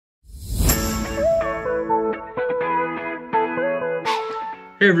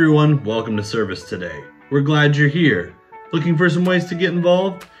Hey everyone, welcome to service today. We're glad you're here. Looking for some ways to get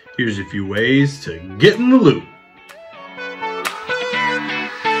involved? Here's a few ways to get in the loop.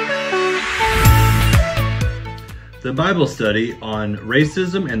 The Bible study on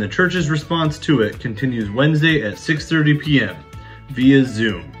racism and the church's response to it continues Wednesday at 6:30 p.m. via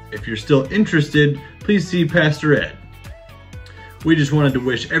Zoom. If you're still interested, please see Pastor Ed. We just wanted to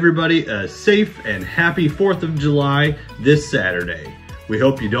wish everybody a safe and happy 4th of July this Saturday. We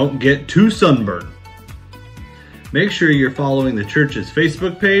hope you don't get too sunburned. Make sure you're following the church's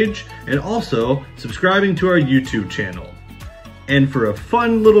Facebook page and also subscribing to our YouTube channel. And for a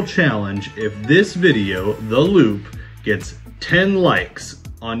fun little challenge, if this video, The Loop, gets 10 likes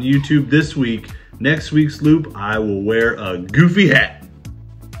on YouTube this week, next week's Loop, I will wear a goofy hat.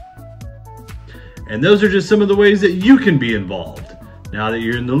 And those are just some of the ways that you can be involved. Now that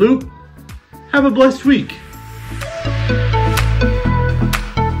you're in the loop, have a blessed week.